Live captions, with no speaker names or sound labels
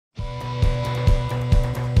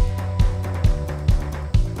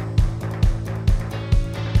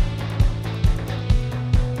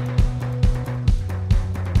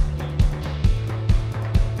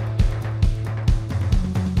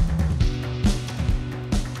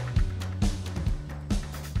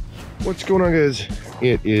What's going on, guys?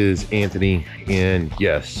 It is Anthony, and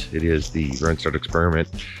yes, it is the Run Start Experiment.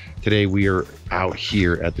 Today we are out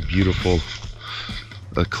here at the beautiful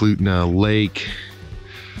Eklutna Lake.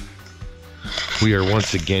 We are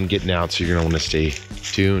once again getting out, so you're gonna want to stay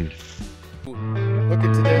tuned. Look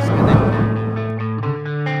into this, and then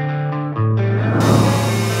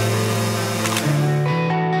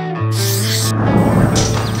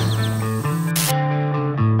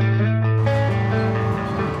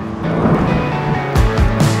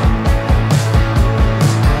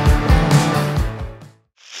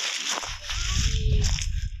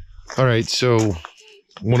all right, so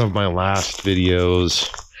one of my last videos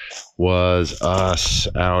was us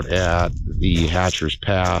out at the Hatcher's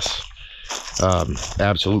Pass.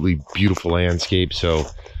 Absolutely beautiful landscape. So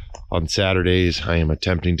on Saturdays, I am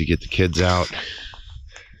attempting to get the kids out,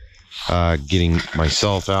 getting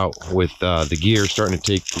myself out with the gear, starting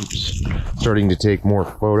to take more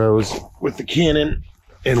photos with the Canon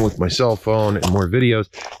and with my cell phone and more videos.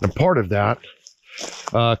 And part of that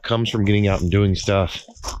comes from getting out and doing stuff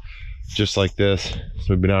just like this. So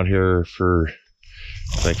we've been out here for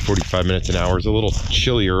like 45 minutes, an hour. It's a little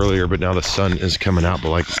chilly earlier, but now the sun is coming out. But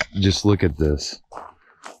like, just look at this.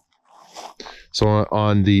 So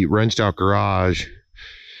on the wrenched out garage,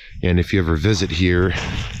 and if you ever visit here,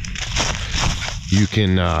 you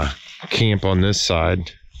can camp on this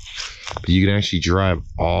side, but you can actually drive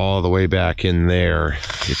all the way back in there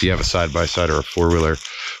if you have a side-by-side or a four-wheeler,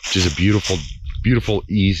 which is a beautiful,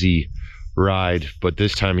 easy ride. But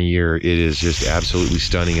this time of year, it is just absolutely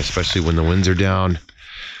stunning, especially when the winds are down.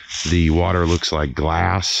 The water looks like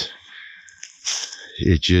glass.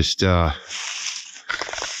 It just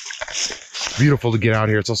beautiful to get out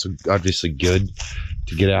here. It's also obviously good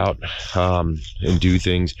to get out and do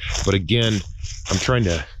things. But again, I'm trying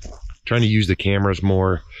to use the cameras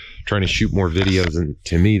more, trying to shoot more videos, and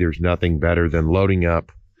to me, there's nothing better than loading up,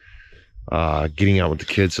 getting out with the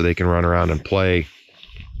kids so they can run around and play.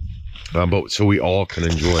 But so we all can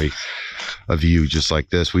enjoy a view just like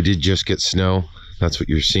this. We did just get snow. That's what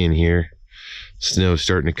you're seeing here. Snow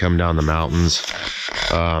starting to come down the mountains,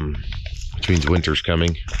 which means winter's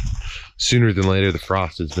coming. Sooner than later, the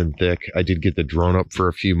frost has been thick. I did get the drone up for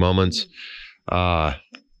a few moments.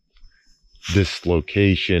 This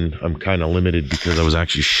location, I'm kind of limited because I was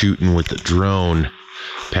actually shooting with the drone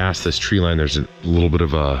past this tree line. There's a little bit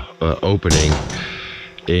of a opening,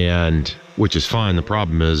 and which is fine. The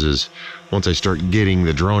problem is once I start getting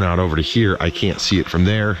the drone out over to here, I can't see it from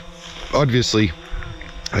there. Obviously,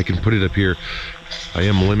 I can put it up here. I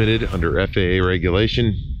am limited under FAA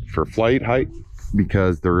regulation for flight height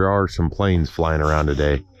because there are some planes flying around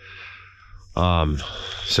today.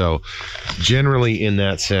 So generally in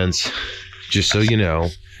that sense, just so you know,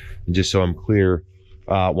 just so I'm clear,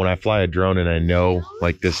 when I fly a drone and I know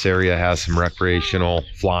like this area has some recreational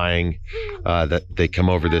flying, that they come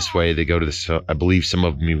over this way, they go to this, I believe some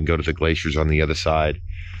of them even go to the glaciers on the other side.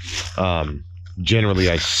 Generally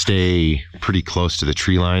I stay pretty close to the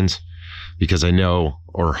tree lines because I know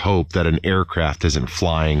or hope that an aircraft isn't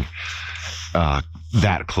flying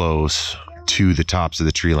that close to the tops of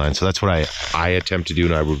the tree line. So that's what I attempt to do,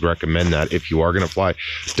 and I would recommend that if you are going to fly,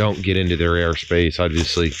 don't get into their airspace.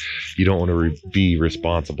 Obviously you don't want to be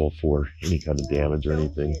responsible for any kind of damage or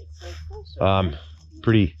anything.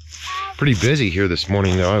 Pretty busy here this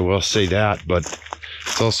morning though, I will say that, but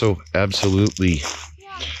it's also absolutely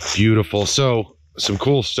beautiful. So some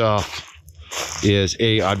cool stuff is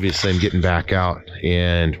obviously I'm getting back out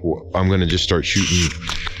and I'm going to just start shooting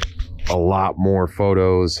a lot more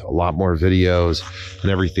photos, a lot more videos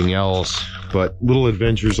and everything else. But little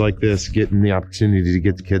adventures like this, getting the opportunity to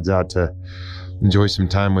get the kids out to enjoy some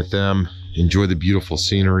time with them, enjoy the beautiful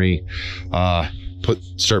scenery,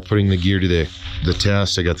 start putting the gear to the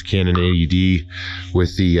test. I got the Canon AED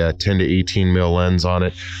with the 10 to 18 mil lens on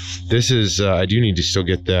it. This is I do need to still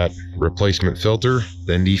get that replacement filter,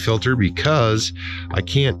 the ND filter, because I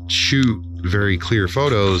can't shoot very clear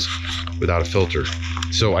photos without a filter.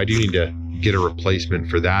 So I do need to get a replacement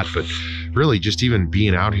for that. But really just even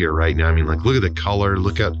being out here right now, I mean, like, look at the color,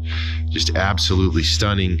 look at just absolutely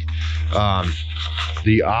stunning.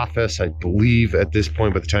 The office, I believe at this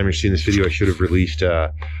point, by the time you're seeing this video, I should have released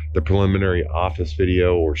the preliminary office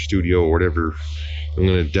video or studio or whatever I'm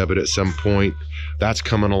going to dub it at some point. That's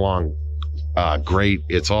coming along great.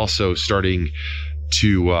 It's also starting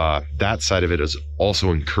to that side of it is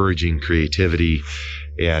also encouraging creativity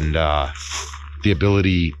and the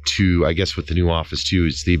ability to, I guess with the new office too,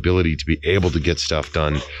 is the ability to be able to get stuff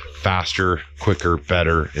done faster, quicker,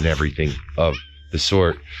 better, and everything of the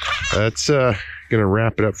sort. That's gonna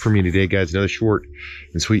wrap it up for me today, guys. Another short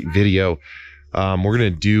and sweet video. We're gonna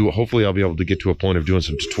do, hopefully I'll be able to get to a point of doing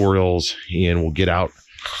some tutorials, and we'll get out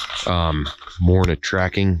more in a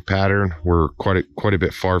tracking pattern. We're quite a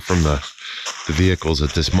bit far from the vehicles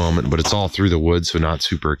at this moment, but it's all through the woods, so not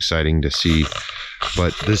super exciting to see.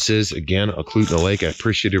 But this is, again, Eklutna Lake. I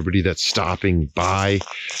appreciate everybody that's stopping by.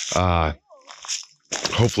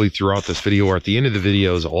 Hopefully throughout this video or at the end of the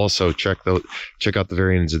videos, also check out the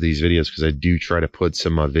very ends of these videos, because I do try to put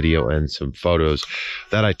some video and some photos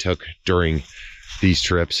that I took during these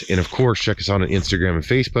trips. And of course, check us out on Instagram and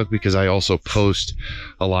Facebook, because I also post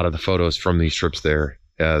a lot of the photos from these trips there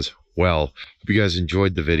as well. Hope you guys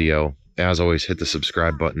enjoyed the video. As always, hit the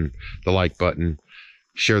subscribe button, the like button,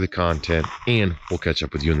 share the content, and we'll catch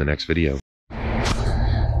up with you in the next video.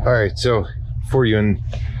 All right, so before you end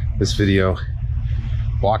this video,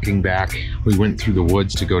 walking back, we went through the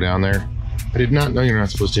woods to go down there. I did not know you're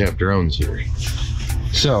not supposed to have drones here.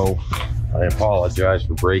 So I apologize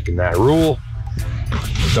for breaking that rule.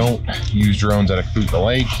 Don't use drones at Eklutna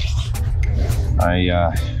Lake.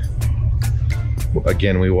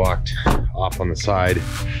 Again, we walked off on the side,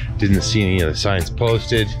 didn't see any of the signs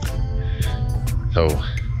posted. So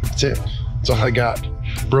that's it. That's all I got.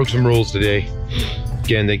 Broke some rules today.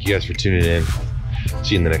 Again, thank you guys for tuning in.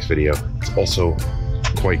 See you in the next video. It's also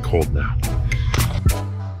quite cold now.